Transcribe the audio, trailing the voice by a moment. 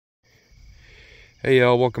Hey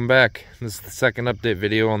y'all, welcome back. This is the second update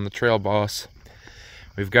video on the Trail Boss.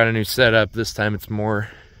 We've got a new setup. This time it's more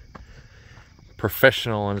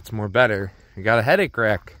professional and it's more better. We got a headache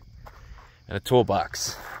rack and a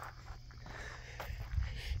toolbox.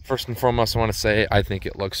 First and foremost, I want to say I think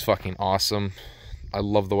it looks fucking awesome. I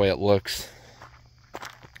love the way it looks.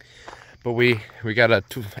 But we got a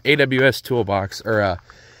AWS toolbox, or a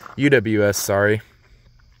UWS, sorry.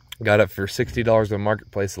 Got it for $60 at the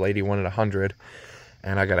marketplace. The lady wanted $100.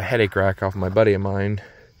 And I got a headache rack off my buddy of mine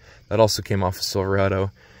that also came off a Silverado,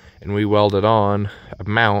 and we welded on a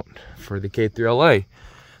mount for the K3LA.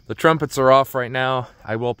 The trumpets are off right now.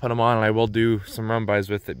 I will put them on and I will do some run-bys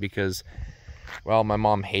with it because, well, my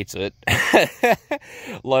mom hates it.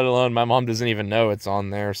 Let alone my mom doesn't even know it's on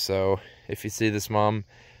there. So if you see this, Mom,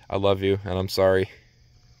 I love you and I'm sorry.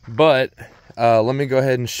 But let me go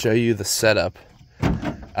ahead and show you the setup.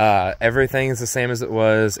 Everything is the same as it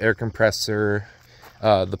was. Air compressor,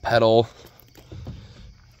 the pedal.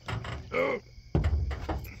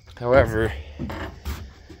 However,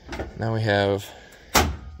 now we have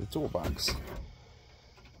the toolbox.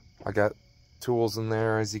 I got tools in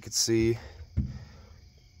there, as you can see.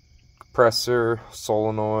 Compressor,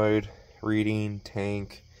 solenoid, reading,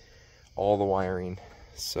 tank, all the wiring.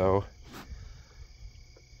 So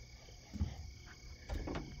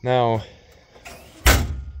now,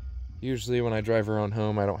 usually when I drive around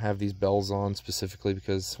home, I don't have these bells on specifically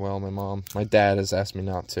because, well, my dad has asked me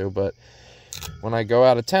not to, but when I go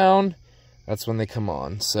out of town, that's when they come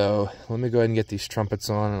on. So let me go ahead and get these trumpets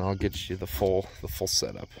on and I'll get you the full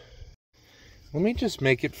setup. Let me just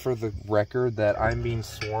make it for the record that I'm being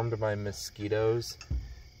swarmed by mosquitoes,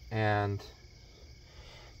 and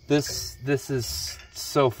this is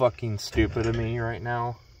so fucking stupid of me right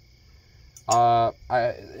now.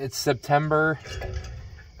 It's September,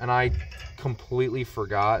 and I completely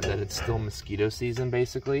forgot that it's still mosquito season,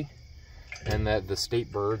 basically, and that the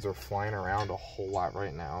state birds are flying around a whole lot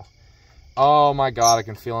right now. Oh my god, I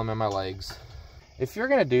can feel them in my legs. If you're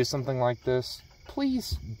gonna do something like this,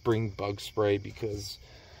 please bring bug spray, because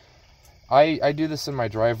I do this in my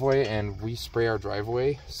driveway, and we spray our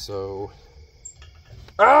driveway, so...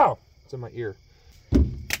 Ow! It's in my ear.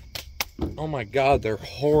 Oh my god, they're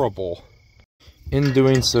horrible. In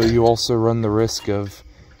doing so, you also run the risk of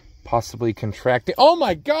possibly contracting... Oh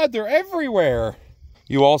my god, they're everywhere!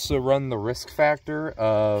 You also run the risk factor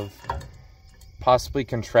of possibly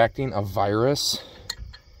contracting a virus.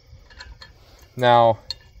 Now,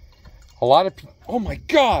 a lot of people... Oh my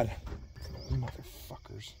god!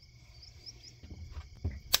 Motherfuckers.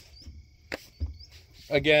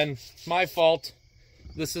 Again, my fault.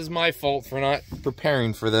 This is my fault for not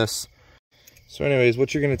preparing for this. So anyways,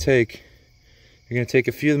 what you're going to take... You're going to take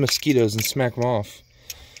a few of the mosquitoes and smack them off.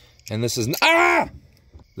 And this is... Ah!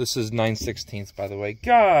 This is 9/16, by the way.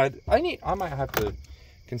 God, I might have to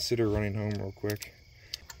consider running home real quick.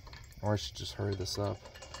 Or I should just hurry this up.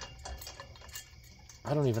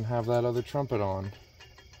 I don't even have that other trumpet on.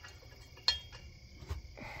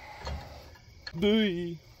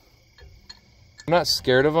 I'm not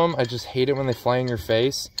scared of them. I just hate it when they fly in your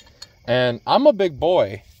face. And I'm a big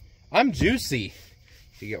boy. I'm juicy.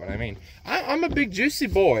 If you get what I mean. I'm a big juicy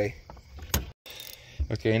boy.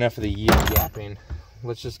 Okay, enough of the yapping.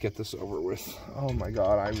 Let's just get this over with. Oh my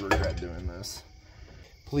god, I regret doing this.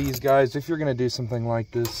 Please, guys, if you're going to do something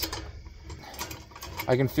like this,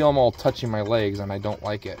 I can feel them all touching my legs, and I don't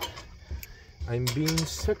like it. I'm being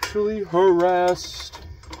sexually harassed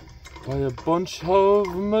by a bunch of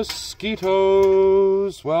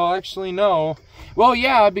mosquitoes. Well, actually, no. Well,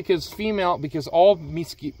 yeah, because all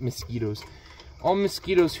mosquitoes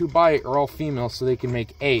who bite are all female, so they can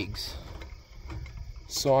make eggs.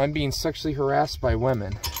 So I'm being sexually harassed by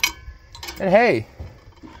women. And hey,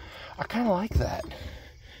 I kind of like that.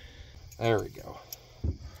 There we go.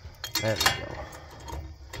 There we go.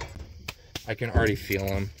 I can already feel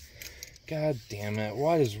them. God damn it.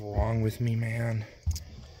 What is wrong with me, man?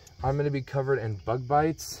 I'm going to be covered in bug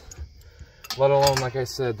bites. Let alone, like I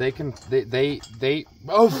said,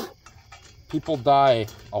 oh! People die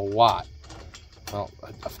a lot. Well,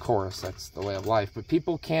 of course, that's the way of life. But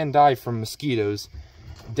people can die from mosquitoes.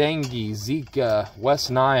 Dengue, Zika,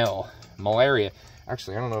 West Nile, malaria.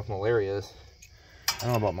 Actually, I don't know if malaria is. I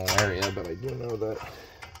don't know about malaria, but I do know that.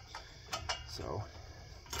 So,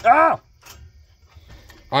 ah!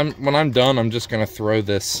 When I'm done, I'm just gonna throw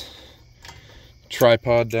this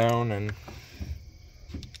tripod down and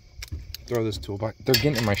throw this toolbox. They're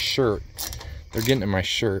getting in my shirt. They're getting in my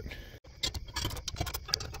shirt.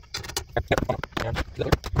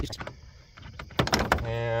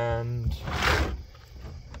 And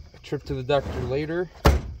a trip to the doctor later.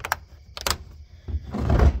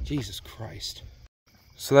 Jesus Christ.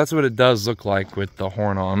 So that's what it does look like with the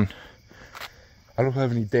horn on. I don't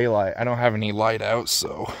have any daylight. I don't have any light out,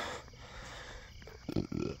 so.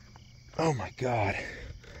 Oh my God.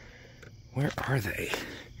 Where are they?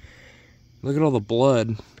 Look at all the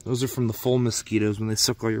blood. Those are from the full mosquitoes when they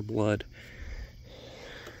suck all your blood.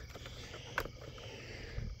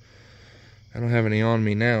 I don't have any on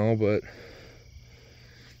me now, but...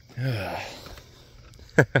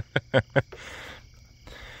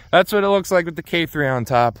 That's what it looks like with the K3 on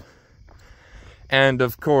top. And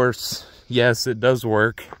of course, yes, it does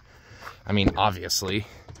work. I mean, obviously.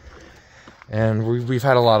 And we've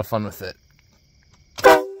had a lot of fun with it.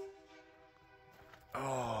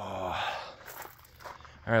 Oh.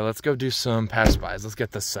 Alright, let's go do some pass-bys. Let's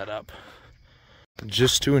get this set up.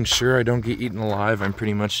 Just to ensure I don't get eaten alive, I'm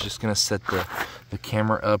pretty much just going to set the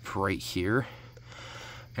camera up right here.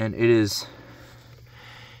 And it is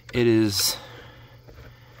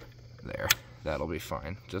there. That'll be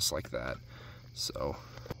fine, just like that. So...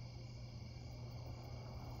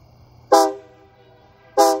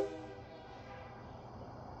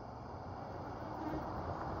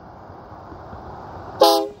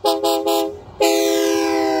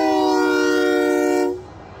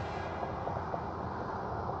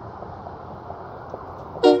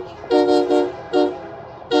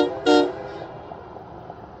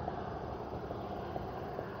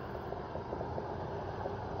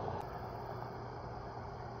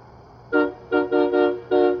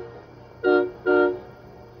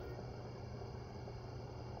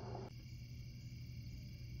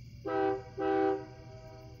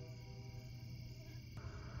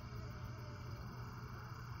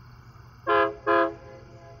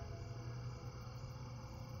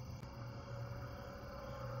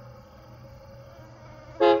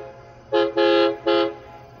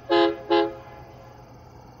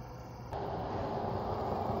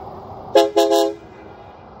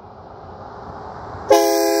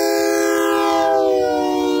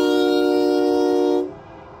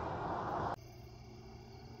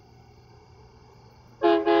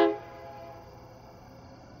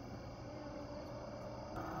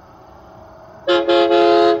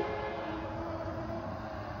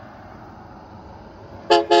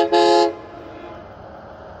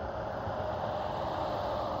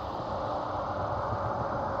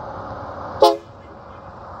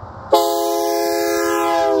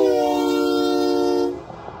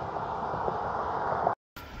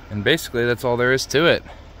 And basically that's all there is to it.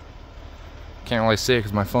 Can't really see it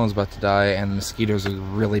because my phone's about to die and the mosquitoes are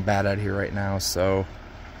really bad out here right now. So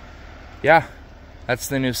yeah, that's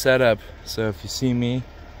the new setup. So if you see me,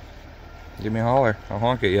 give me a holler. I'll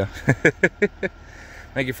honk at you.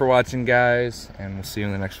 Thank you for watching, guys, and we'll see you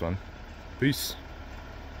in the next one. Peace.